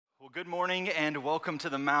Good morning and welcome to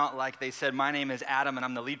the Mount. Like they said, my name is Adam and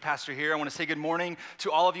I'm the lead pastor here. I want to say good morning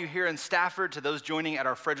to all of you here in Stafford, to those joining at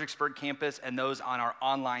our Fredericksburg campus and those on our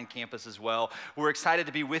online campus as well. We're excited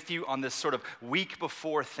to be with you on this sort of week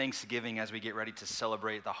before Thanksgiving as we get ready to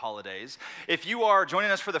celebrate the holidays. If you are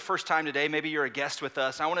joining us for the first time today, maybe you're a guest with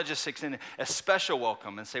us, I want to just extend a special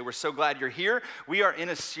welcome and say we're so glad you're here. We are in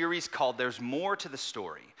a series called There's More to the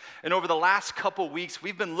Story. And over the last couple weeks,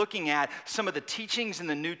 we've been looking at some of the teachings in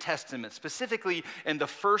the New Testament, specifically in the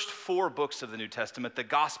first 4 books of the New Testament, the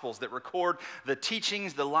Gospels that record the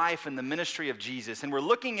teachings, the life, and the ministry of Jesus. And we're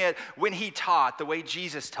looking at when he taught, the way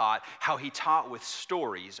Jesus taught, how he taught with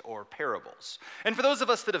stories or parables. And for those of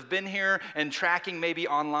us that have been here and tracking maybe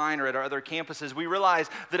online or at our other campuses, we realize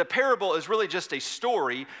that a parable is really just a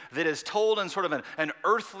story that is told in sort of an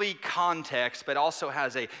earthly context, but also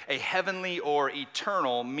has a heavenly or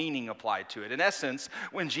eternal meaning applied to it. In essence,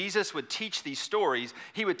 when Jesus would teach these stories,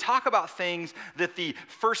 he would talk about things that the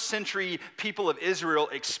first century people of Israel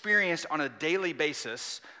experienced on a daily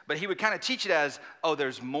basis, but he would kind of teach it as, oh,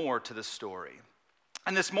 there's more to the story.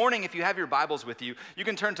 And this morning, if you have your Bibles with you, you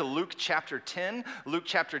can turn to Luke chapter 10. Luke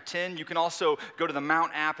chapter 10, you can also go to the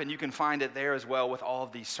Mount app and you can find it there as well with all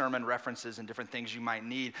of these sermon references and different things you might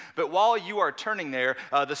need. But while you are turning there,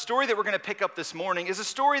 the story that we're going to pick up this morning is a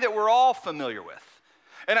story that we're all familiar with.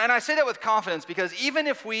 And I say that with confidence because even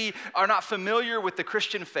if we are not familiar with the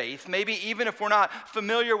Christian faith, maybe even if we're not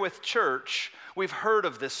familiar with church, we've heard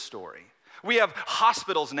of this story. We have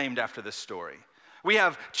hospitals named after this story. We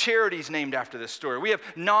have charities named after this story. We have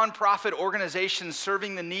nonprofit organizations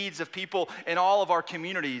serving the needs of people in all of our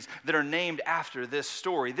communities that are named after this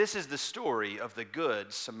story. This is the story of the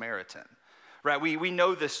Good Samaritan. Right, we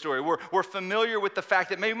know this story. We're familiar with the fact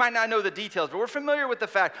that maybe we might not know the details, but we're familiar with the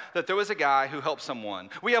fact that there was a guy who helped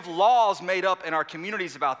someone. We have laws made up in our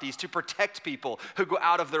communities about these to protect people who go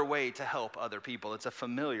out of their way to help other people. It's a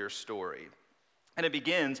familiar story. And it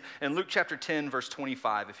begins in Luke chapter 10, verse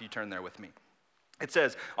 25, if you turn there with me. It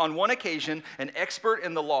says, on one occasion, an expert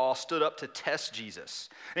in the law stood up to test Jesus.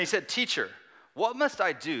 And he said, "Teacher, what must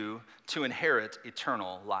I do to inherit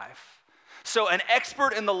eternal life?" So an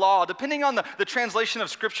expert in the law, depending on the translation of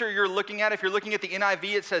scripture you're looking at, if you're looking at the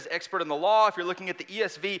NIV, it says expert in the law. If you're looking at the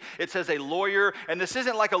ESV, it says a lawyer. And this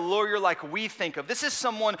isn't like a lawyer like we think of. This is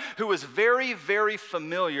someone who is very, very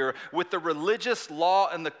familiar with the religious law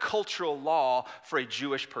and the cultural law for a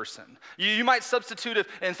Jewish person. You might substitute, if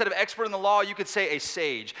instead of expert in the law, you could say a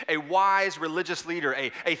sage, a wise religious leader,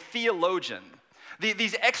 a theologian.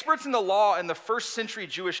 These experts in the law in the first century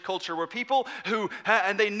Jewish culture were people who,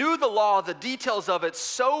 and they knew the law, the details of it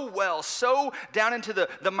so well, so down into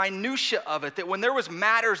the minutia of it, that when there was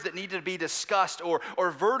matters that needed to be discussed or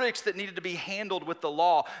verdicts that needed to be handled with the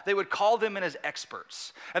law, they would call them in as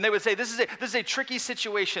experts. And they would say, this is a tricky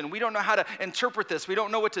situation. We don't know how to interpret this. We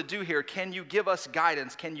don't know what to do here. Can you give us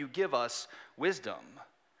guidance? Can you give us wisdom?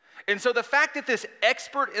 And so the fact that this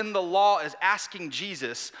expert in the law is asking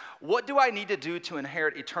Jesus, what do I need to do to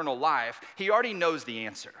inherit eternal life? He already knows the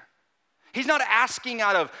answer. He's not asking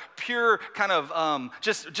out of pure kind of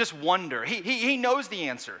just wonder. He knows the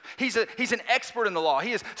answer. He's an expert in the law.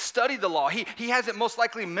 He has studied the law. He hasn't most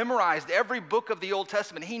likely memorized every book of the Old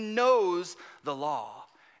Testament. He knows the law.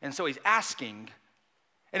 And so he's asking.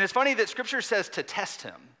 And it's funny that Scripture says to test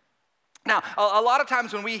him. Now, a lot of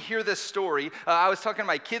times when we hear this story, I was talking to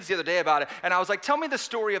my kids the other day about it, and I was like, tell me the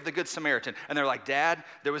story of the Good Samaritan. And they're like, Dad,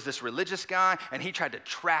 there was this religious guy, and he tried to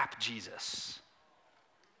trap Jesus.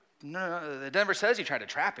 No, it never says he tried to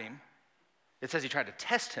trap him. It says he tried to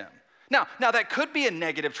test him. Now that could be a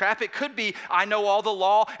negative trap. It could be, I know all the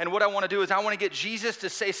law, and what I want to do is I want to get Jesus to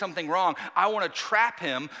say something wrong. I want to trap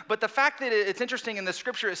him. But the fact that it's interesting in the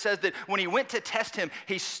scripture, it says that when he went to test him,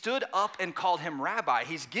 he stood up and called him rabbi.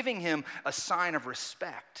 He's giving him a sign of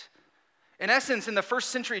respect. In essence, in the first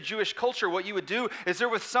century Jewish culture, what you would do is there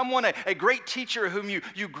was someone, a great teacher whom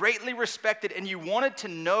you greatly respected, and you wanted to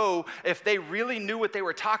know if they really knew what they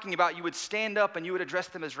were talking about. You would stand up and you would address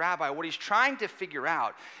them as rabbi. What he's trying to figure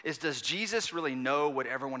out is, does Jesus really know what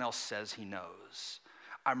everyone else says he knows?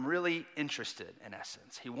 I'm really interested, in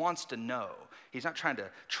essence. He wants to know. He's not trying to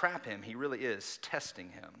trap him. He really is testing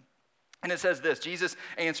him. And it says this, Jesus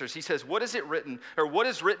answers. He says, what is written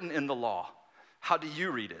in the law? How do you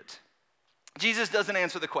read it? Jesus doesn't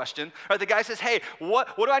answer the question. Right, the guy says, hey,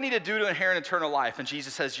 what do I need to do to inherit eternal life? And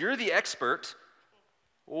Jesus says, you're the expert.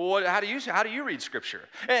 How do you read Scripture?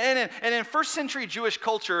 And in first century Jewish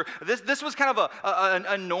culture, this was kind of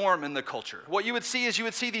a norm in the culture. What you would see is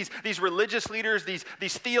these religious leaders, these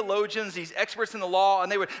theologians, these experts in the law, and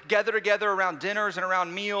they would gather together around dinners and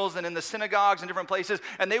around meals and in the synagogues and different places,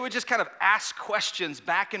 and they would just kind of ask questions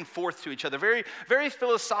back and forth to each other, very, very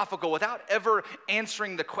philosophical, without ever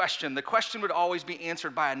answering the question. The question would always be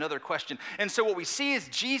answered by another question. And so what we see is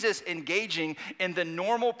Jesus engaging in the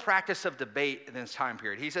normal practice of debate in this time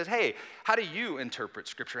period. He says, hey, how do you interpret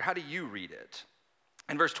Scripture? How do you read it?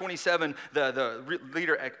 In verse 27, the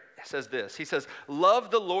leader says this. He says,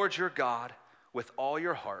 love the Lord your God with all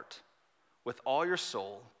your heart, with all your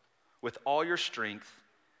soul, with all your strength,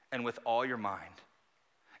 and with all your mind.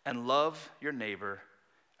 And love your neighbor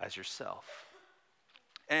as yourself.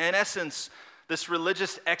 In essence, this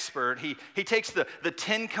religious expert, he takes the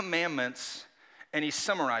 10 commandments and he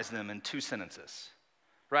summarized them in 2 sentences.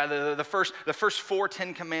 Right, the first 4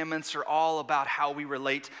 10 commandments are all about how we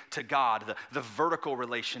relate to God, the vertical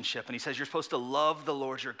relationship. And he says you're supposed to love the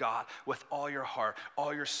Lord your God with all your heart,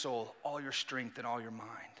 all your soul, all your strength, and all your mind.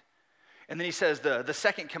 And then he says the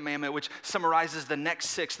second commandment, which summarizes the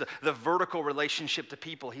next 6, the vertical relationship to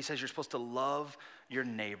people. He says you're supposed to love your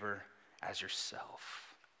neighbor as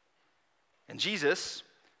yourself. And Jesus,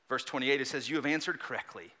 verse 28, it says, you have answered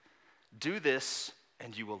correctly. Do this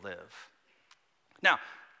and you will live. Now,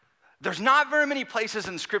 there's not very many places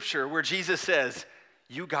in Scripture where Jesus says,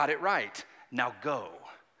 you got it right, now go.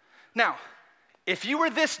 Now, if you were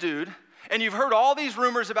this dude, and you've heard all these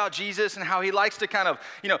rumors about Jesus and how he likes to kind of,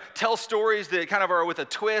 tell stories that kind of are with a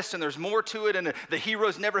twist and there's more to it and the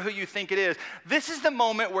hero's never who you think it is, this is the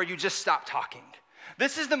moment where you just stop talking.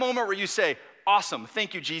 This is the moment where you say, awesome,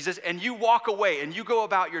 thank you, Jesus, and you walk away and you go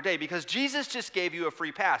about your day because Jesus just gave you a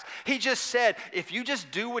free pass. He just said, if you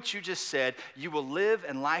just do what you just said, you will live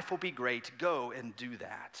and life will be great. Go and do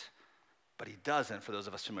that. But he doesn't, for those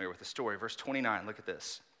of us familiar with the story. Verse 29, look at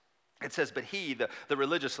this. It says, but he, the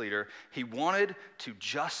religious leader, he wanted to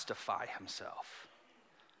justify himself.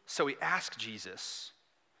 So he asked Jesus,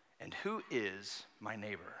 and who is my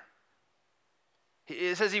neighbor?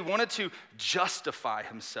 It says he wanted to justify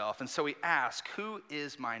himself, and so he asked, who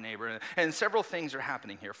is my neighbor? And several things are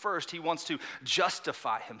happening here. First, he wants to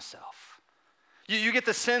justify himself. You get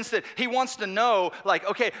the sense that he wants to know,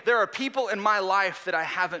 okay, there are people in my life that I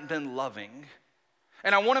haven't been loving.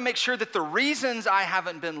 And I want to make sure that the reasons I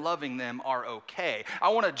haven't been loving them are okay. I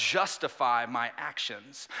want to justify my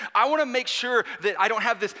actions. I want to make sure that I don't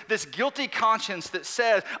have this guilty conscience that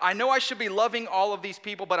says, I know I should be loving all of these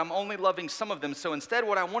people, but I'm only loving some of them. So instead,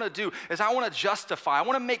 what I want to do is I want to justify. I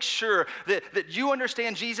want to make sure that you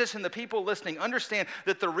understand, Jesus, and the people listening understand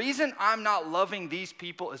that the reason I'm not loving these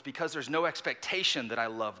people is because there's no expectation that I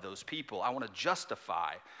love those people. I want to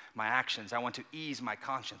justify my actions. I want to ease my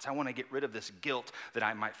conscience. I want to get rid of this guilt that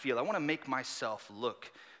I might feel. I want to make myself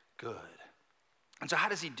look good. And so how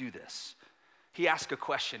does he do this? He asked a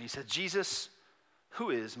question. He said, Jesus, who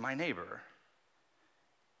is my neighbor?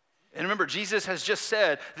 And remember, Jesus has just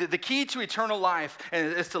said that the key to eternal life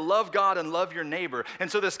is to love God and love your neighbor.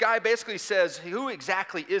 And so this guy basically says, who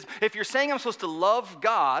exactly is, if you're saying I'm supposed to love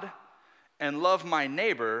God and love my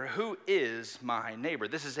neighbor, who is my neighbor?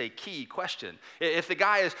 This is a key question. If the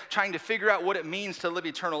guy is trying to figure out what it means to live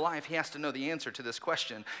eternal life, he has to know the answer to this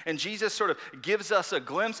question. And Jesus sort of gives us a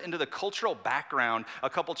glimpse into the cultural background a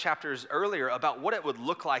couple chapters earlier about what it would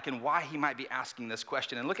look like and why he might be asking this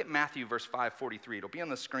question. And look at Matthew verse 5:43. It'll be on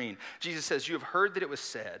the screen. Jesus says, you have heard that it was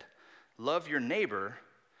said, love your neighbor,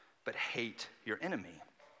 but hate your enemy.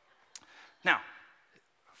 Now,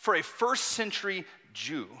 for a first century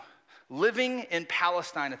Jew, living in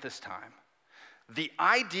Palestine at this time, the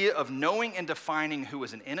idea of knowing and defining who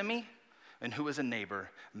was an enemy and who was a neighbor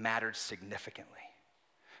mattered significantly,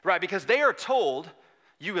 right? Because they are told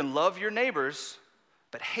you can love your neighbors,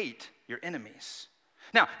 but hate your enemies.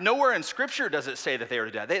 Now, nowhere in Scripture does it say that they are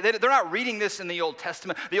to do that. They're not reading this in the Old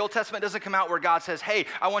Testament. The Old Testament doesn't come out where God says, hey,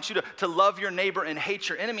 I want you to love your neighbor and hate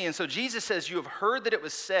your enemy. And so Jesus says, you have heard that it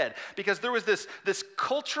was said, because there was this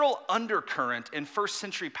cultural undercurrent in first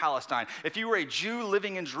century Palestine. If you were a Jew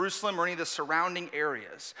living in Jerusalem or any of the surrounding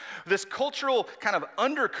areas, this cultural kind of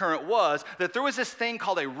undercurrent was that there was this thing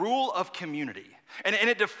called a rule of community. And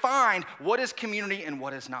it defined what is community and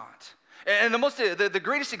what is not. And the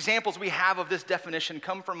greatest examples we have of this definition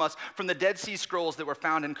come from the Dead Sea Scrolls that were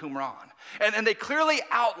found in Qumran. And they clearly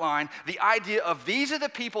outline the idea of these are the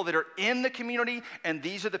people that are in the community and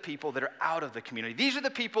these are the people that are out of the community. These are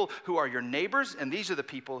the people who are your neighbors and these are the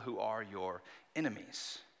people who are your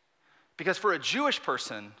enemies. Because for a Jewish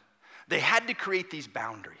person, they had to create these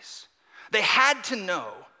boundaries. They had to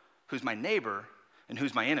know who's my neighbor and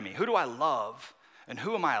who's my enemy? Who do I love and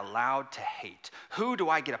who am I allowed to hate? Who do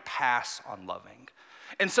I get a pass on loving?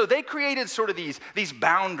 And so they created sort of these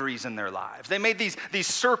boundaries in their lives. They made these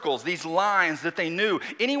circles, these lines that they knew.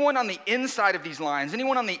 Anyone on the inside of these lines,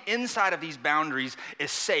 anyone on the inside of these boundaries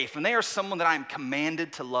is safe. And they are someone that I am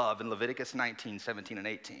commanded to love in Leviticus 19, 17, and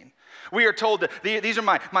 18. We are told that these are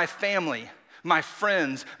my family, my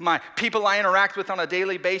friends, my people I interact with on a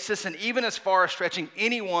daily basis, and even as far as stretching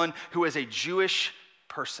anyone who is a Jewish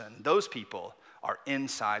person. Those people are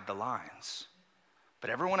inside the lines. But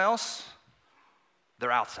everyone else,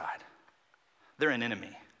 they're outside. They're an enemy.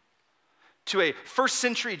 To a first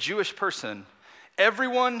century Jewish person,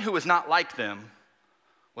 everyone who was not like them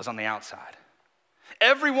was on the outside.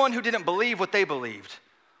 Everyone who didn't believe what they believed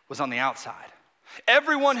was on the outside.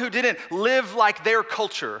 Everyone who didn't live like their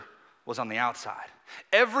culture was on the outside.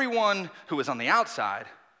 Everyone who was on the outside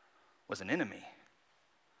was an enemy.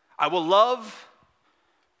 I will love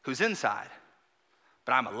who's inside,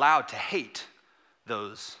 but I'm allowed to hate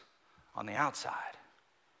those on the outside.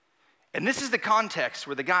 And this is the context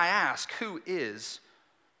where the guy asks, who is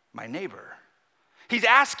my neighbor? He's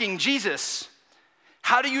asking Jesus,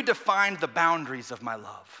 how do you define the boundaries of my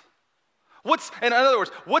love? In other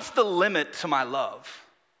words, what's the limit to my love?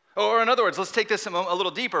 Or in other words, let's take this a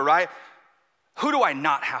little deeper, right? Who do I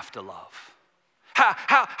not have to love?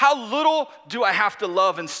 How little do I have to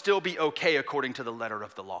love and still be okay according to the letter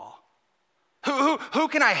of the law? Who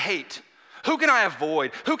can I hate? Who can I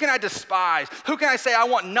avoid? Who can I despise? Who can I say I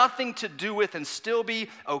want nothing to do with and still be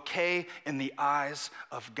okay in the eyes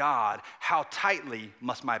of God? How tightly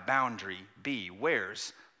must my boundary be?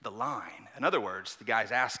 Where's the line? In other words, the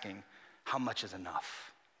guy's asking, how much is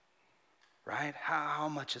enough? Right? How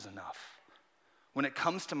much is enough? When it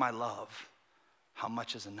comes to my love, how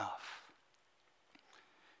much is enough?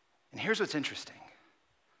 And here's what's interesting.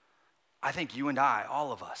 I think you and I,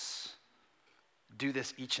 all of us, do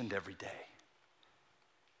this each and every day.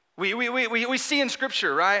 We see in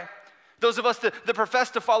Scripture, right? Those of us that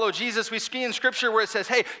profess to follow Jesus, we see in Scripture where it says,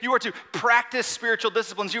 hey, you are to practice spiritual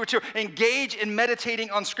disciplines. You are to engage in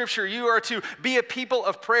meditating on Scripture. You are to be a people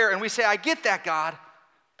of prayer. And we say, I get that, God,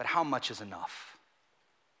 but how much is enough?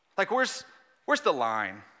 Like, where's the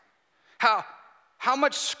line? How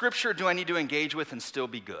much Scripture do I need to engage with and still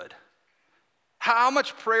be good? How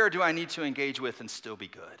much prayer do I need to engage with and still be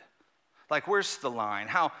good? Like, where's the line?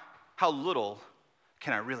 How little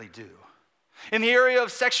can I really do? In the area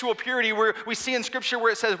of sexual purity, where we see in Scripture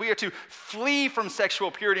where it says we are to flee from sexual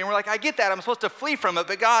purity, and we're like, I get that, I'm supposed to flee from it,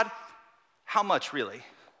 but God, how much really?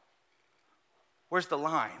 Where's the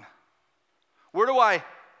line? Where do I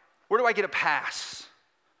get a pass?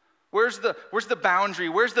 Where's the boundary?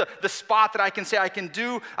 Where's the spot that I can say I can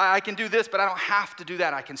do this, but I don't have to do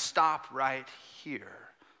that. I can stop right here.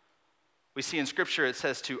 We see in Scripture it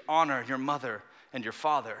says to honor your mother and your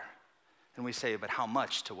father. And we say, but how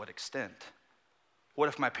much, to what extent? What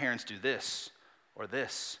if my parents do this, or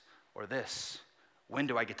this, or this? When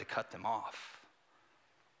do I get to cut them off?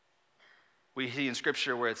 We see in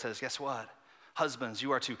Scripture where it says, guess what? Husbands,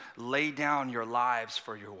 you are to lay down your lives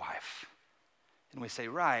for your wife. And we say,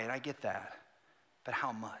 right, I get that, but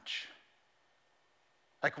how much?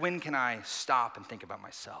 Like, when can I stop and think about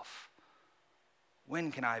myself? When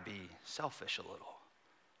can I be selfish a little?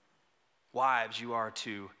 Wives, you are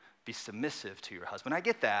to be submissive to your husband. I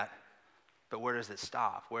get that, but where does it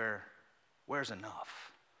stop? Where's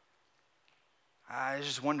enough? I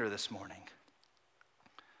just wonder this morning,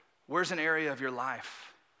 where's an area of your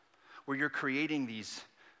life where you're creating these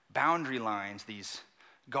boundary lines, these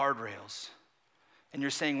guardrails, and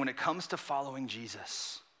you're saying when it comes to following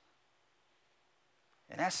Jesus,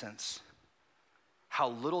 in essence, how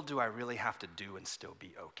little do I really have to do and still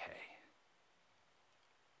be okay?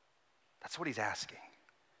 That's what he's asking.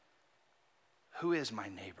 Who is my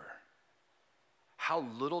neighbor? How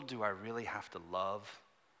little do I really have to love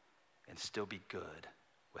and still be good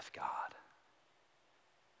with God?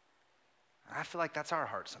 And I feel like that's our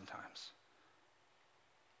heart sometimes,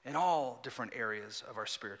 in all different areas of our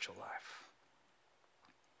spiritual life.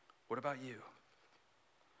 What about you?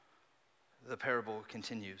 The parable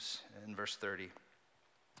continues in verse 30.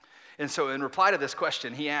 And so in reply to this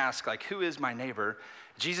question, he asks, like, who is my neighbor?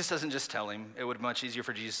 Jesus doesn't just tell him. It would be much easier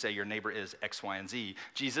for Jesus to say, your neighbor is X, Y, and Z.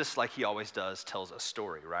 Jesus, like he always does, tells a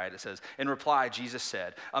story, right? It says, in reply, Jesus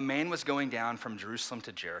said, a man was going down from Jerusalem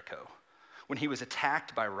to Jericho when he was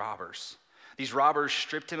attacked by robbers. These robbers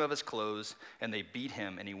stripped him of his clothes, and they beat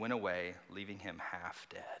him, and he went away, leaving him half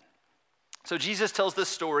dead. So Jesus tells this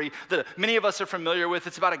story that many of us are familiar with.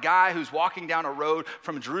 It's about a guy who's walking down a road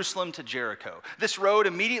from Jerusalem to Jericho. This road,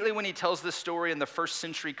 immediately when he tells this story in the first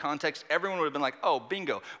century context, everyone would have been like, oh,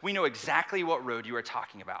 bingo, we know exactly what road you are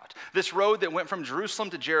talking about. This road that went from Jerusalem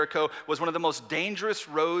to Jericho was one of the most dangerous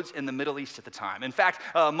roads in the Middle East at the time. In fact,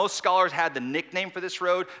 most scholars had the nickname for this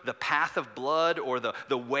road, the Path of Blood, or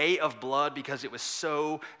the Way of Blood, because it was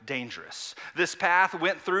so dangerous. This path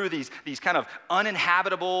went through these kind of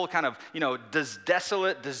uninhabitable, kind of,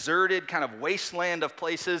 desolate, deserted kind of wasteland of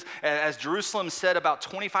places. As Jerusalem said, about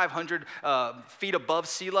 2,500 feet above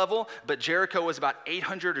sea level, but Jericho was about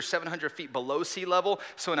 800 or 700 feet below sea level.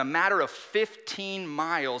 So in a matter of 15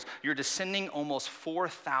 miles, you're descending almost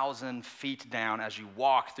 4,000 feet down as you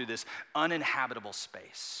walk through this uninhabitable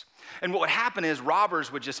space. And what would happen is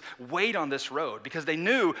robbers would just wait on this road because they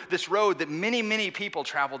knew this road that many, many people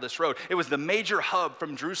traveled this road. It was the major hub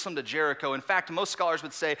from Jerusalem to Jericho. In fact, most scholars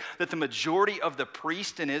would say that the majority of the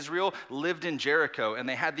priests in Israel lived in Jericho, and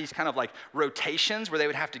they had these kind of like rotations where they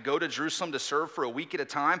would have to go to Jerusalem to serve for a week at a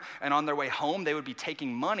time, and on their way home, they would be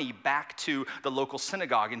taking money back to the local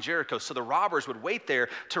synagogue in Jericho. So the robbers would wait there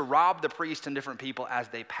to rob the priests and different people as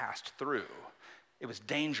they passed through. It was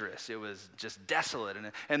dangerous. It was just desolate.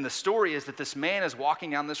 And the story is that this man is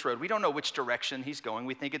walking down this road. We don't know which direction he's going.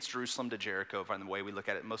 We think it's Jerusalem to Jericho, from the way we look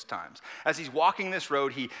at it most times. As he's walking this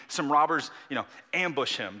road, some robbers,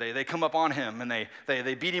 ambush him. They come up on him, and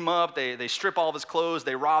they beat him up. They strip all of his clothes.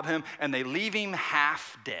 They rob him, and they leave him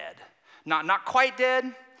half dead. Not quite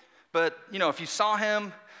dead, but, if you saw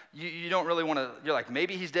him, you don't really want to, you're like,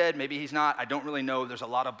 maybe he's dead, maybe he's not. I don't really know. There's a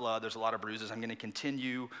lot of blood. There's a lot of bruises. I'm going to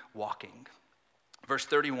continue walking. Verse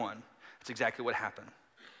 31, that's exactly what happened.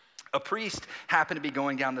 A priest happened to be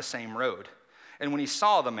going down the same road, and when he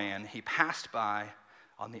saw the man, he passed by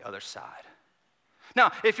on the other side.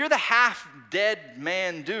 Now, if you're the half-dead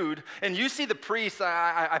man dude, and you see the priest,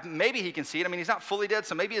 maybe he can see it. I mean, he's not fully dead,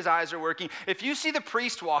 so maybe his eyes are working. If you see the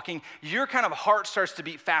priest walking, your kind of heart starts to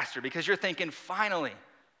beat faster because you're thinking, finally,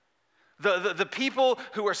 the people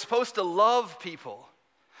who are supposed to love people,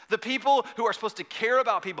 the people who are supposed to care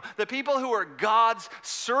about people, the people who are God's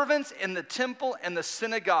servants in the temple and the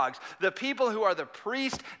synagogues, the people who are the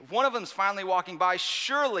priest, one of them's finally walking by,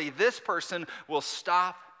 surely this person will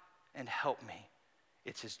stop and help me.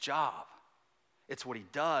 It's his job. It's what he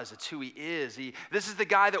does. It's who he is. This is the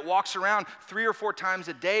guy that walks around 3 or 4 times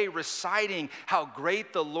a day reciting how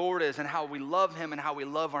great the Lord is and how we love him and how we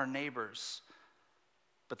love our neighbors.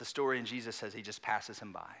 But the story in Jesus says he just passes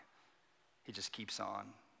him by. He just keeps on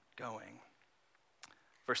going.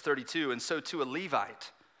 Verse 32, and so too a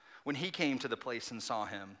Levite, when he came to the place and saw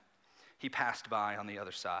him, he passed by on the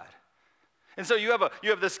other side. And so you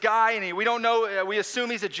have this guy, and we don't know, we assume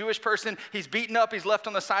he's a Jewish person. He's beaten up, he's left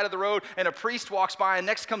on the side of the road, and a priest walks by, and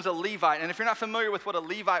next comes a Levite. And if you're not familiar with what a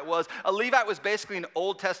Levite was basically an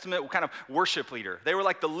Old Testament kind of worship leader. They were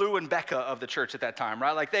like the Lou and Becca of the church at that time,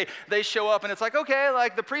 right? Like they show up, and it's like, okay,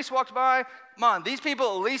 like the priest walked by, come on, these people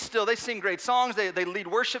at least still, they sing great songs, they lead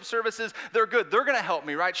worship services, they're good, they're gonna help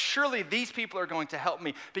me, right? Surely these people are going to help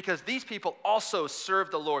me because these people also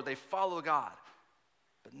serve the Lord, they follow God.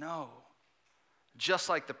 But no. Just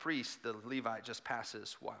like the priest, the Levite just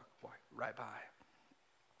passes right by.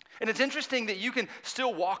 And it's interesting that you can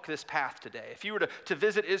still walk this path today. If you were to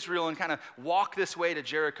visit Israel and kind of walk this way to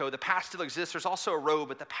Jericho, the path still exists. There's also a road,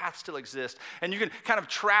 but the path still exists. And you can kind of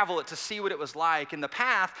travel it to see what it was like. And the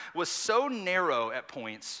path was so narrow at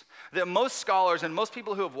points that most scholars and most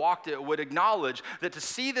people who have walked it would acknowledge that to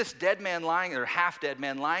see this dead man lying, or half-dead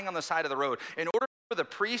man lying on the side of the road, in order for the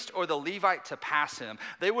priest or the Levite to pass him,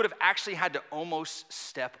 they would have actually had to almost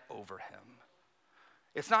step over him.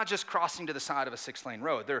 It's not just crossing to the side of a 6-lane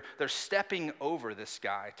road. They're stepping over this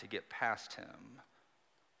guy to get past him.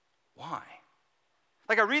 Why?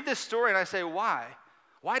 Like I read this story and I say, why?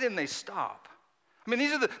 Why didn't they stop? I mean,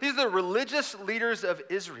 these are the religious leaders of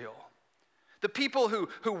Israel. The people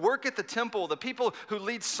who work at the temple, the people who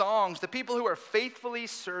lead songs, the people who are faithfully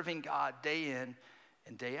serving God day in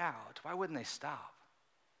and day out. Why wouldn't they stop?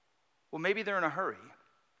 Well, maybe they're in a hurry.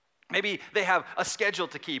 Maybe they have a schedule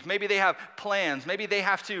to keep. Maybe they have plans. Maybe they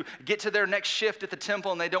have to get to their next shift at the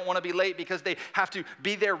temple and they don't want to be late because they have to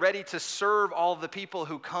be there ready to serve all of the people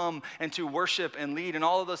who come and to worship and lead and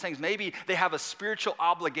all of those things. Maybe they have a spiritual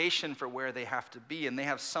obligation for where they have to be and they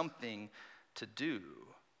have something to do.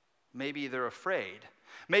 Maybe they're afraid.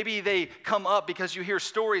 Maybe they come up because you hear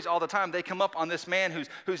stories all the time. They come up on this man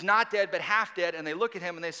who's not dead but half dead, and they look at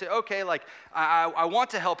him and they say, okay, like I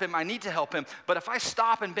want to help him, I need to help him, but if I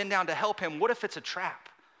stop and bend down to help him, what if it's a trap?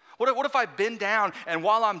 What if I bend down and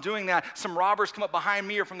while I'm doing that, some robbers come up behind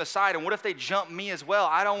me or from the side, and what if they jump me as well?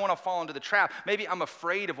 I don't want to fall into the trap. Maybe I'm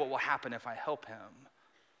afraid of what will happen if I help him.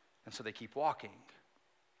 And so they keep walking.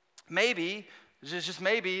 Maybe, just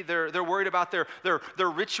maybe, they're worried about their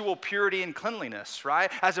ritual purity and cleanliness,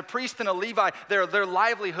 right? As a priest and a Levite, their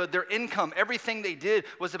livelihood, their income, everything they did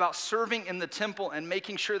was about serving in the temple and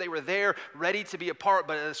making sure they were there, ready to be a part.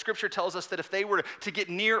 But the scripture tells us that if they were to get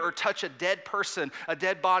near or touch a dead person, a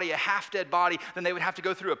dead body, a half-dead body, then they would have to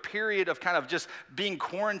go through a period of kind of just being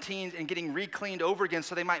quarantined and getting re-cleaned over again,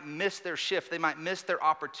 so they might miss their shift. They might miss their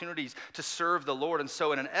opportunities to serve the Lord. And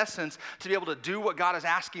so in an essence, to be able to do what God is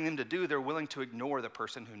asking them to do, they're willing to ignore the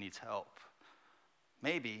person who needs help.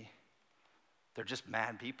 Maybe they're just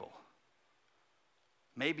mad people.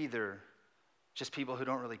 Maybe they're just people who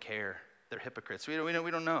don't really care. They're hypocrites. We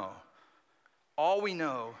don't know. All we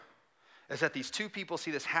know is that these two people see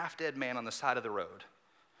this half-dead man on the side of the road,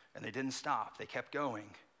 and they didn't stop. They kept going.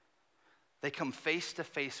 They come face to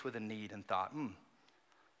face with a need and thought,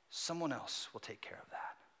 someone else will take care of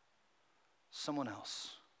that. Someone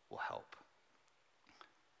else will help.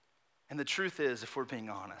 And the truth is, if we're being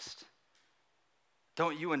honest,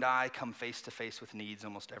 don't you and I come face to face with needs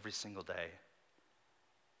almost every single day?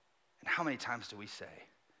 And how many times do we say,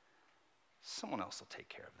 someone else will take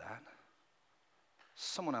care of that?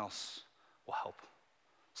 Someone else will help.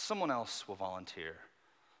 Someone else will volunteer.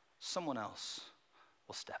 Someone else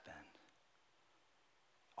will step in.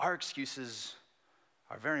 Our excuses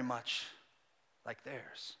are very much like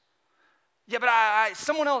theirs. Yeah, but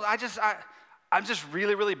someone else, I'm just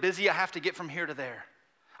really, really busy. I have to get from here to there.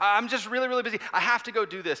 I'm just really, really busy. I have to go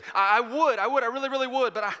do this. I really, really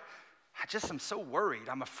would, but I just am so worried.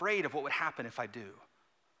 I'm afraid of what would happen if I do.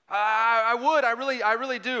 I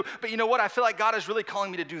really do. But you know what? I feel like God is really calling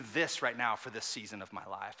me to do this right now for this season of my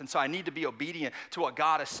life. And so I need to be obedient to what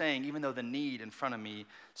God is saying, even though the need in front of me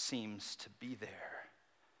seems to be there.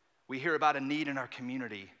 We hear about a need in our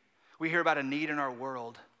community. We hear about a need in our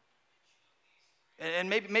world.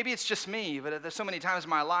 And maybe it's just me, but there's so many times in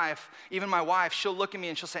my life, even my wife, she'll look at me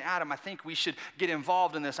and she'll say, Adam, I think we should get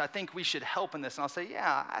involved in this. I think we should help in this. And I'll say,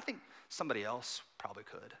 yeah, I think somebody else probably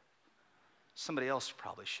could. Somebody else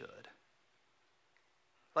probably should.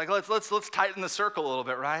 Like let's tighten the circle a little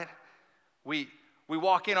bit, right? We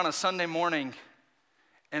walk in on a Sunday morning,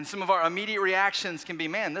 and some of our immediate reactions can be,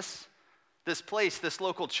 man, this place, this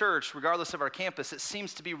local church, regardless of our campus, it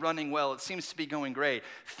seems to be running well. It seems to be going great.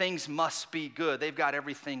 Things must be good. They've got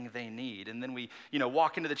everything they need. And then we,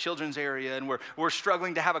 walk into the children's area, and we're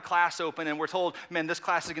struggling to have a class open, and we're told, man, this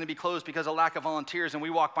class is going to be closed because of lack of volunteers. And we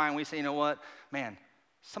walk by and we say, you know what, man,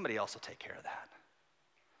 somebody else will take care of that.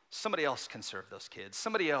 Somebody else can serve those kids.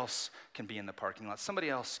 Somebody else can be in the parking lot. Somebody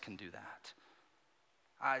else can do that.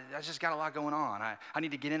 I just got a lot going on. I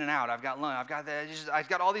need to get in and out. I've got lunch. I've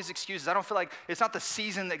got all these excuses. I don't feel like it's not the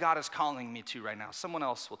season that God is calling me to right now. Someone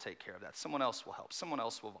else will take care of that. Someone else will help. Someone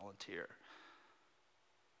else will volunteer.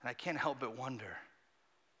 And I can't help but wonder.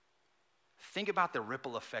 Think about the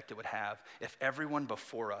ripple effect it would have if everyone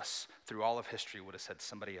before us through all of history would have said,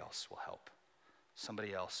 somebody else will help.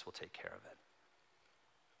 Somebody else will take care of it.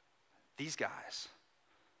 These guys,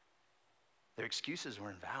 their excuses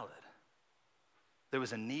were invalid. There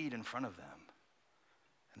was a need in front of them,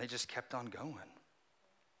 and they just kept on going.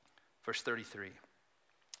 Verse 33,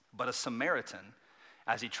 but a Samaritan,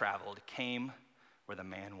 as he traveled, came where the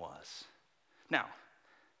man was. Now,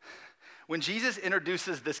 when Jesus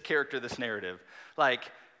introduces this character, this narrative,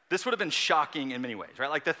 this would have been shocking in many ways, right?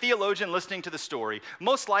 Like the theologian listening to the story,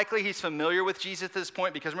 most likely he's familiar with Jesus at this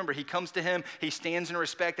point because remember, he comes to him, he stands in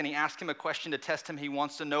respect, and he asks him a question to test him. He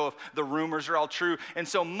wants to know if the rumors are all true. And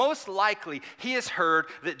so most likely he has heard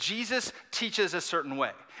that Jesus teaches a certain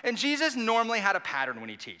way. And Jesus normally had a pattern when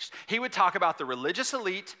he taught. He would talk about the religious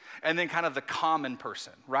elite and then kind of the common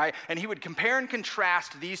person, right? And he would compare and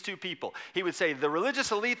contrast these two people. He would say, the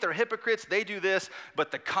religious elite, they're hypocrites, they do this, but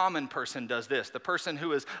the common person does this, the person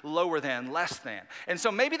who is lower than, less than. And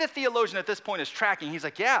so maybe the theologian at this point is tracking. He's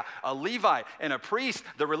like, yeah, a Levite and a priest,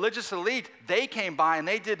 the religious elite, they came by and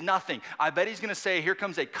they did nothing. I bet he's going to say, here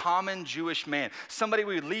comes a common Jewish man, somebody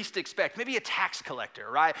we would least expect, maybe a tax collector,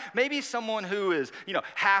 right? Maybe someone who is,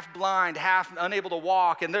 half blind, half unable to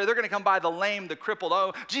walk, and they're going to come by the lame, the crippled.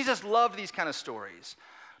 Oh, Jesus loved these kind of stories.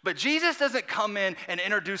 But Jesus doesn't come in and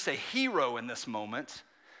introduce a hero in this moment.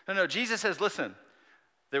 No, Jesus says, listen,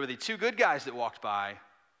 there were the two good guys that walked by,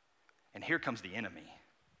 and here comes the enemy.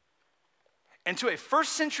 And to a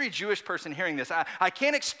first century Jewish person hearing this, I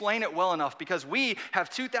can't explain it well enough because we have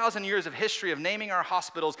 2,000 years of history of naming our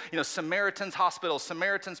hospitals, Samaritan's Hospital,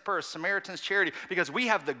 Samaritan's Purse, Samaritan's Charity, because we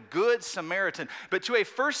have the Good Samaritan. But to a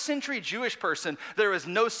first century Jewish person, there is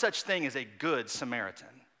no such thing as a good Samaritan.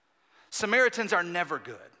 Samaritans are never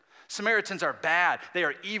good. Samaritans are bad. They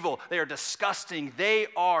are evil. They are disgusting. They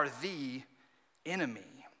are the enemy.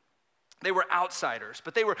 They were outsiders,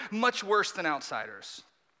 but they were much worse than outsiders.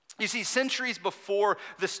 You see, centuries before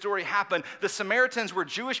this story happened, the Samaritans were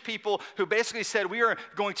Jewish people who basically said, we are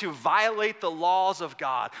going to violate the laws of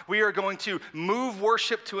God. We are going to move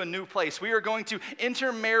worship to a new place. We are going to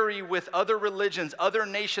intermarry with other religions, other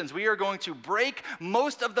nations. We are going to break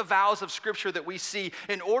most of the vows of Scripture that we see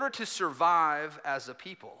in order to survive as a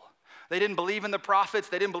people. They didn't believe in the prophets.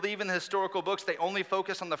 They didn't believe in the historical books. They only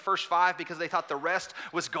focused on the first 5 because they thought the rest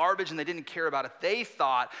was garbage and they didn't care about it. They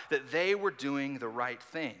thought that they were doing the right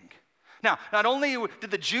thing. Now, not only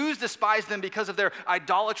did the Jews despise them because of their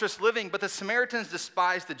idolatrous living, but the Samaritans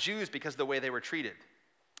despised the Jews because of the way they were treated.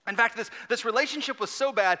 In fact, this relationship was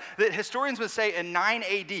so bad that historians would say in 9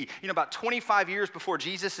 AD, about 25 years before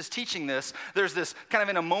Jesus is teaching this, there's this kind of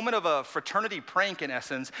in a moment of a fraternity prank, in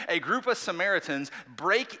essence, a group of Samaritans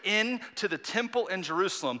break into the temple in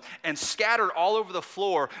Jerusalem and scatter all over the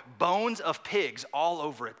floor bones of pigs all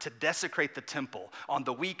over it to desecrate the temple on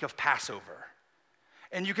the week of Passover.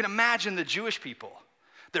 And you can imagine the Jewish people.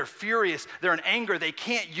 They're furious, they're in anger, they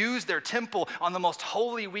can't use their temple on the most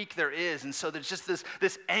holy week there is. And so there's just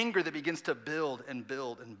this anger that begins to build and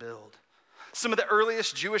build and build. Some of the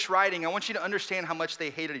earliest Jewish writing, I want you to understand how much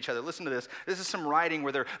they hated each other. Listen to this. This is some writing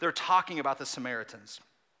where they're talking about the Samaritans.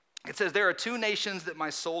 It says, there are 2 nations that my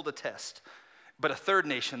soul detests, but a third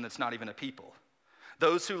nation that's not even a people.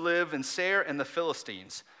 Those who live in Seir and the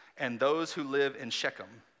Philistines, and those who live in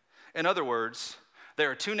Shechem. In other words, there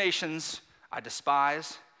are 2 nations I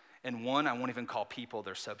despise, and one I won't even call people.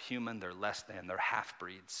 They're subhuman, they're less than, they're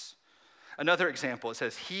half-breeds. Another example, it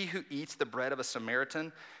says, he who eats the bread of a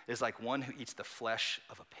Samaritan is like one who eats the flesh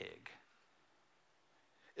of a pig.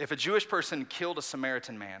 If a Jewish person killed a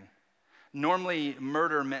Samaritan man, normally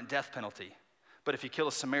murder meant death penalty. But if you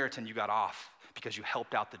killed a Samaritan, you got off because you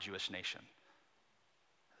helped out the Jewish nation.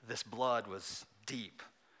 This blood was deep.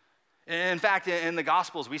 In fact, in the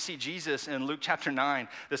Gospels, we see Jesus in Luke chapter 9,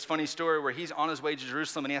 this funny story where he's on his way to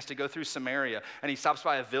Jerusalem and he has to go through Samaria, and he stops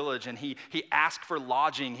by a village and he asks for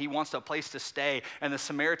lodging. He wants a place to stay, and the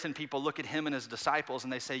Samaritan people look at him and his disciples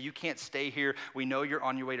and they say, you can't stay here. We know you're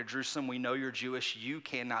on your way to Jerusalem. We know you're Jewish. You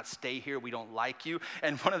cannot stay here. We don't like you.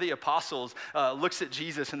 And one of the apostles looks at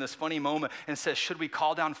Jesus in this funny moment and says, should we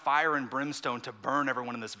call down fire and brimstone to burn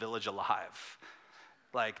everyone in this village alive?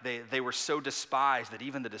 Like they were so despised that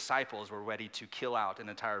even the disciples were ready to kill out an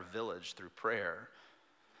entire village through prayer.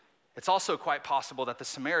 It's also quite possible that the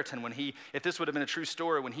Samaritan, if this would have been a true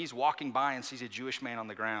story, when he's walking by and sees a Jewish man on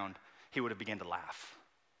the ground, he would have begun to laugh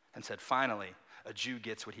and said, finally, a Jew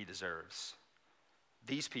gets what he deserves.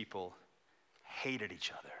 These people hated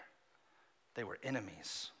each other. They were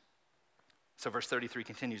enemies. So verse 33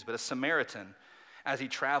 continues, but a Samaritan, as he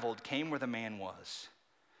traveled, came where the man was,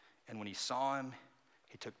 and when he saw him,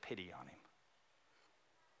 he took pity on him.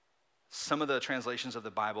 Some of the translations of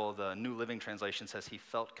the Bible, the New Living Translation says he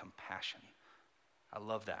felt compassion. I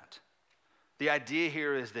love that. The idea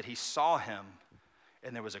here is that he saw him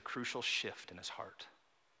and there was a crucial shift in his heart.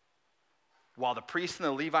 While the priest and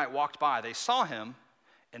the Levite walked by, they saw him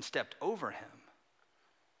and stepped over him.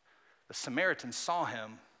 The Samaritan saw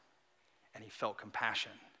him and he felt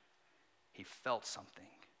compassion. He felt something.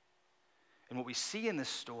 And what we see in this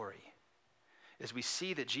story is we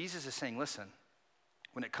see that Jesus is saying, listen,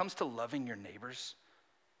 when it comes to loving your neighbors,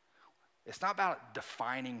 it's not about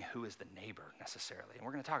defining who is the neighbor necessarily, and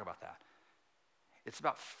we're going to talk about that. It's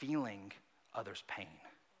about feeling others' pain.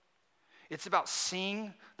 It's about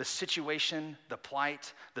seeing the situation, the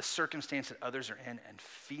plight, the circumstance that others are in and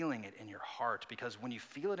feeling it in your heart, because when you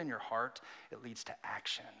feel it in your heart, it leads to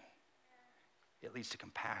action. It leads to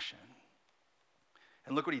compassion.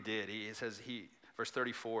 And look what he did. It says verse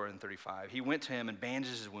 34 and 35, he went to him and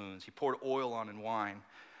bandaged his wounds. He poured oil on and wine.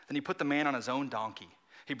 Then he put the man on his own donkey.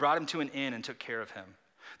 He brought him to an inn and took care of him.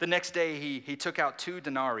 The next day he took out 2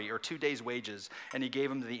 denarii, or 2 days' wages, and he gave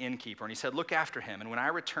them to the innkeeper. And he said, look after him, and when I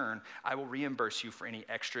return, I will reimburse you for any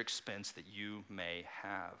extra expense that you may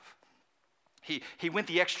have. He went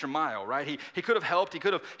the extra mile, right? He could have helped. He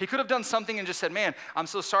could have done something and just said, man, I'm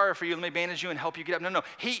so sorry for you. Let me bandage you and help you get up. No.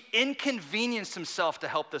 He inconvenienced himself to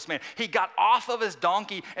help this man. He got off of his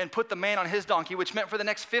donkey and put the man on his donkey, which meant for the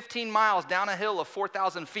next 15 miles down a hill of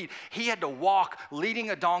 4,000 feet, he had to walk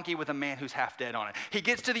leading a donkey with a man who's half dead on it. He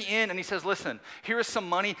gets to the inn and he says, listen, here is some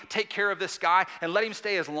money. Take care of this guy and let him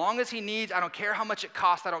stay as long as he needs. I don't care how much it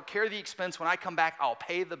costs. I don't care the expense. When I come back, I'll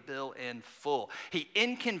pay the bill in full. He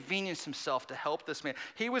inconvenienced himself to help this man.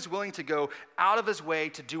 He was willing to go out of his way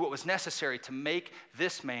to do what was necessary to make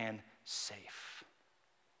this man safe.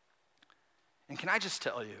 And can I just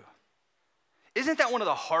tell you, isn't that one of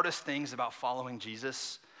the hardest things about following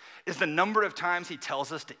Jesus? Is the number of times he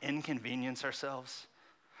tells us to inconvenience ourselves.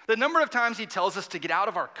 The number of times he tells us to get out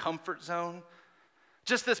of our comfort zone.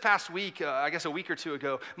 Just this past week, I guess a week or two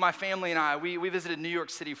ago, my family and I, we visited New York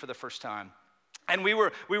City for the first time. And we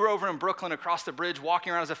were over in Brooklyn across the bridge,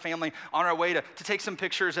 walking around as a family on our way to take some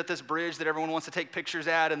pictures at this bridge that everyone wants to take pictures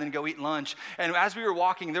at and then go eat lunch. And as we were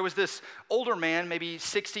walking, there was this older man, maybe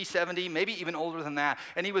 60, 70, maybe even older than that.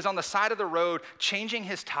 And he was on the side of the road changing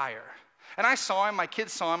his tire. And I saw him, my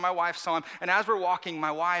kids saw him, my wife saw him. And as we're walking,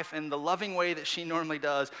 my wife, in the loving way that she normally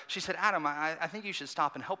does, she said, Adam, I think you should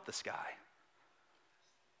stop and help this guy.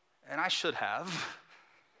 And I should have.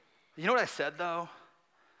 You know what I said, though?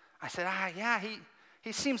 I said, yeah,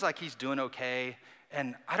 he seems like he's doing okay,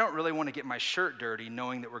 and I don't really want to get my shirt dirty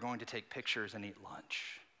knowing that we're going to take pictures and eat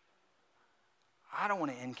lunch. I don't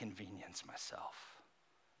want to inconvenience myself.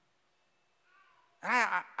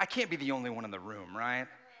 I can't be the only one in the room, right?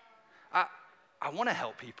 I want to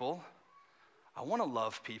help people. I want to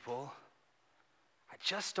love people. I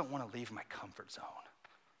just don't want to leave my comfort zone.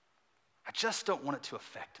 I just don't want it to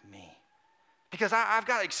affect me. Because I've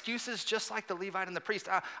got excuses just like the Levite and the priest.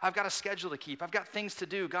 I've got a schedule to keep. I've got things to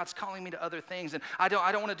do. God's calling me to other things. And I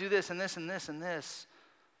don't want to do this and this and this and this.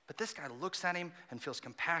 But this guy looks at him and feels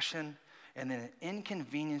compassion and then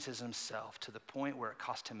inconveniences himself to the point where it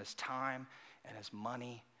cost him his time and his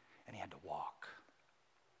money and he had to walk.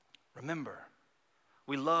 Remember,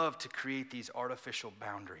 we love to create these artificial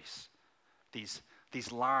boundaries, these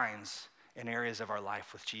lines in areas of our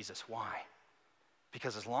life with Jesus. Why?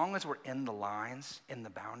 Because as long as we're in the lines, in the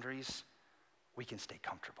boundaries, we can stay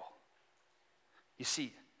comfortable. You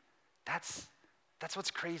see, that's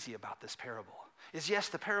what's crazy about this parable. Is yes,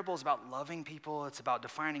 the parable is about loving people, it's about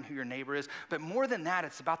defining who your neighbor is, but more than that,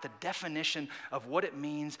 it's about the definition of what it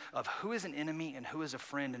means of who is an enemy and who is a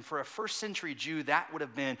friend. And for a first century Jew, that would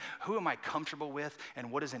have been, who am I comfortable with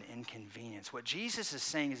and what is an inconvenience? What Jesus is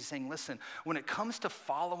saying is he's saying, listen, when it comes to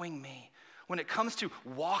following me, when it comes to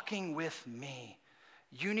walking with me,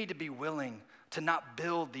 you need to be willing to not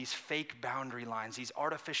build these fake boundary lines, these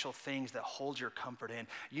artificial things that hold your comfort in.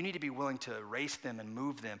 You need to be willing to erase them and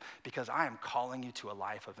move them because I am calling you to a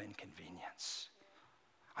life of inconvenience.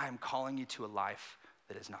 I am calling you to a life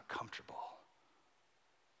that is not comfortable.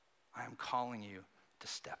 I am calling you to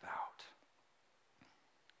step out.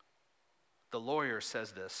 The lawyer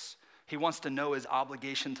says this. He wants to know his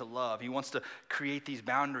obligation to love. He wants to create these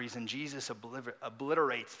boundaries, and Jesus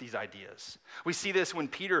obliterates these ideas. We see this when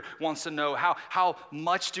Peter wants to know, how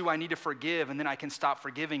much do I need to forgive, and then I can stop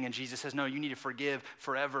forgiving, and Jesus says, no, you need to forgive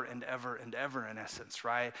forever and ever and ever, in essence,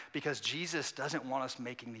 right? Because Jesus doesn't want us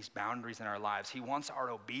making these boundaries in our lives. He wants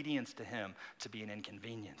our obedience to him to be an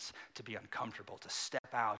inconvenience, to be uncomfortable, to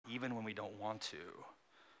step out even when we don't want to.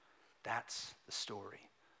 That's the story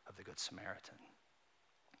of the Good Samaritan.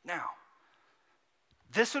 Now,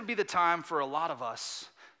 this would be the time for a lot of us,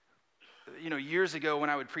 years ago when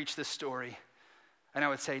I would preach this story, and I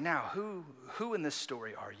would say, now, who in this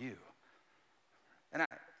story are you? And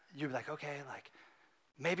you'd be like, okay,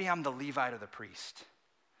 maybe I'm the Levite or the priest.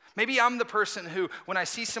 Maybe I'm the person who, when I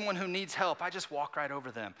see someone who needs help, I just walk right over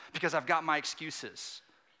them because I've got my excuses.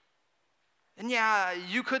 And yeah,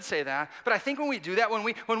 you could say that, but I think when we do that,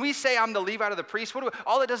 when we say I'm the Levite or the priest,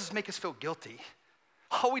 all it does is make us feel guilty.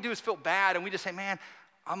 All we do is feel bad, and we just say, man,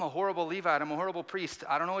 I'm a horrible Levite, I'm a horrible priest,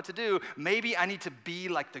 I don't know what to do. Maybe I need to be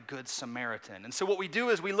like the Good Samaritan. And so what we do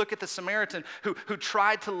is we look at the Samaritan who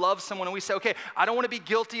tried to love someone, and we say, okay, I don't want to be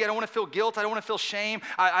guilty, I don't want to feel guilt, I don't want to feel shame,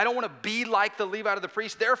 I don't want to be like the Levite or the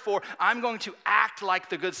priest, therefore, I'm going to act like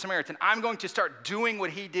the Good Samaritan. I'm going to start doing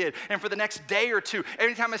what he did. And for the next day or two,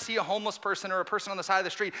 every time I see a homeless person or a person on the side of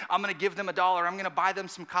the street, I'm going to give them $1, I'm going to buy them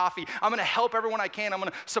some coffee, I'm going to help everyone I can, I'm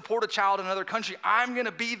going to support a child in another country. I'm going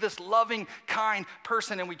to be this loving, kind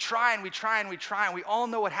person. And we try and we try and we try, and we all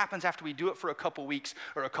know what happens after we do it for a couple weeks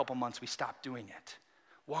or a couple months. We stop doing it.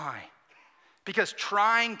 Why? Because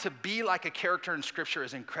trying to be like a character in Scripture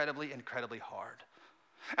is incredibly, incredibly hard.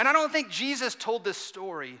 And I don't think Jesus told this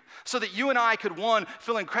story so that you and I could, one,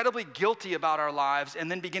 feel incredibly guilty about our lives and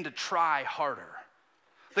then begin to try harder.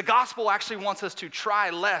 The gospel actually wants us to try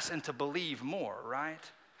less and to believe more, right?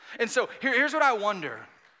 And so here's what I wonder.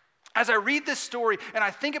 As I read this story and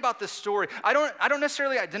I think about this story, I don't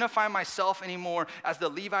necessarily identify myself anymore as the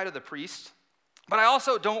Levite or the priest, but I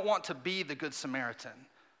also don't want to be the Good Samaritan.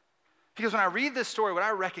 Because when I read this story, what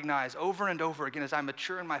I recognize over and over again as I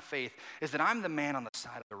mature in my faith is that I'm the man on the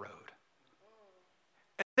side of the road.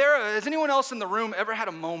 Has anyone else in the room ever had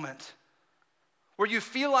a moment where you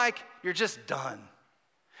feel like you're just done?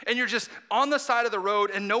 And you're just on the side of the road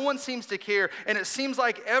and no one seems to care, and it seems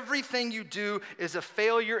like everything you do is a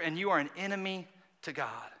failure and you are an enemy to God.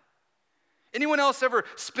 Anyone else ever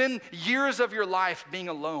spend years of your life being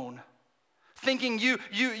alone, thinking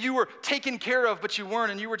you were taken care of but you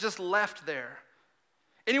weren't and you were just left there?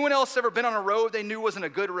 Anyone else ever been on a road they knew wasn't a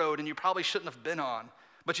good road and you probably shouldn't have been on,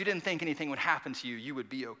 but you didn't think anything would happen to you, you would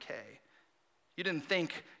be okay? You didn't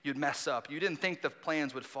think you'd mess up. You didn't think the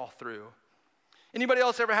plans would fall through. Anybody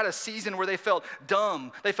else ever had a season where they felt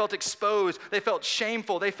dumb, they felt exposed, they felt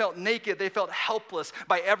shameful, they felt naked, they felt helpless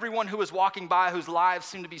by everyone who was walking by whose lives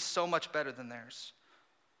seemed to be so much better than theirs?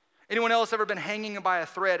 Anyone else ever been hanging by a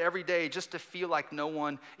thread every day just to feel like no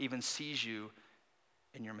one even sees you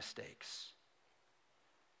in your mistakes?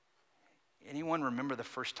 Anyone remember the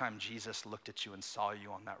first time Jesus looked at you and saw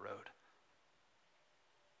you on that road?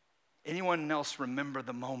 Anyone else remember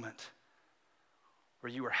the moment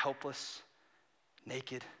where you were helpless,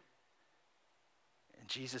 naked, and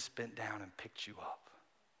Jesus bent down and picked you up?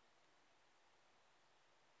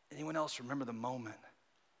 Anyone else remember the moment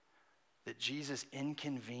that Jesus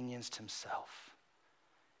inconvenienced himself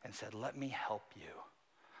and said, let me help you.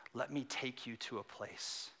 Let me take you to a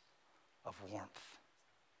place of warmth,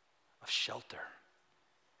 of shelter,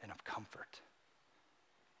 and of comfort?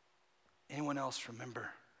 Anyone else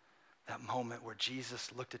remember that moment where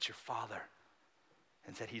Jesus looked at your Father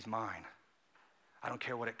and said, he's mine. I don't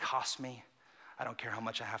care what it costs me. I don't care how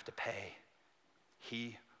much I have to pay.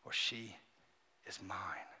 He or she is mine.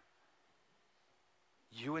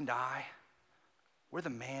 You and I, we're the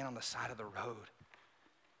man on the side of the road.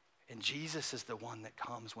 And Jesus is the one that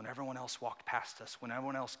comes when everyone else walked past us, when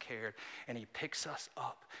everyone else cared, and he picks us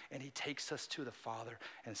up and he takes us to the Father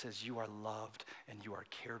and says, you are loved and you are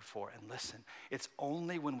cared for. And listen, it's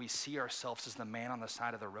only when we see ourselves as the man on the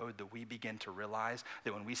side of the road that we begin to realize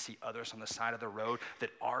that when we see others on the side of the road,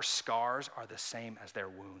 that our scars are the same as their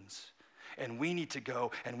wounds. And we need to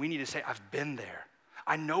go and we need to say, I've been there.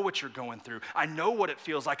 I know what you're going through. I know what it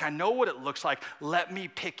feels like. I know what it looks like. Let me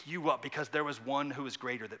pick you up, because there was one who is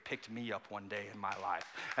greater that picked me up one day in my life.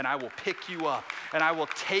 And I will pick you up and I will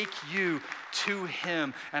take you to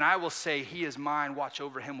him and I will say, he is mine. Watch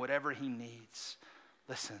over him, whatever he needs.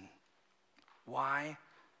 Listen, why?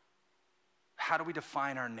 How do we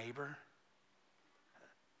define our neighbor?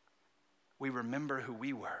 We remember who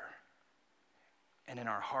we were. And in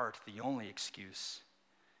our heart, the only excuse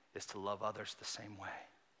is to love others the same way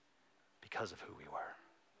because of who we were.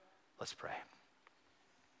 Let's pray.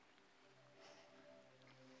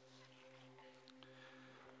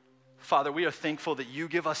 Father, we are thankful that you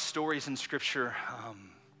give us stories in Scripture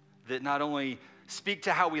that not only speak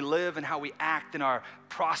to how we live and how we act in our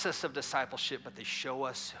process of discipleship, but they show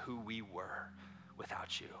us who we were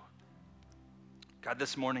without you. God,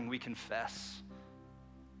 this morning we confess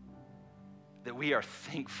that we are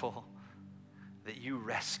thankful that you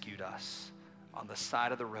rescued us on the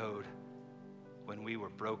side of the road when we were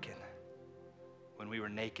broken, when we were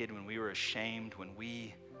naked, when we were ashamed, when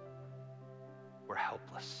we were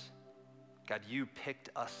helpless. God, you picked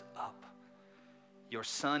us up. Your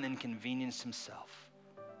Son inconvenienced himself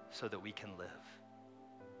so that we can live.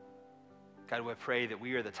 God, we pray that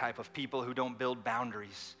we are the type of people who don't build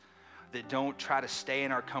boundaries, that don't try to stay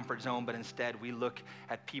in our comfort zone, but instead we look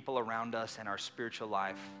at people around us and our spiritual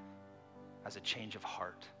life as a change of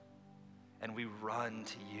heart. And we run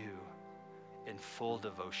to you in full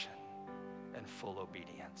devotion and full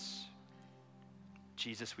obedience.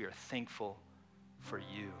 Jesus, we are thankful for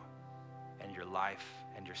you and your life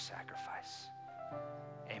and your sacrifice.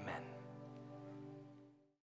 Amen.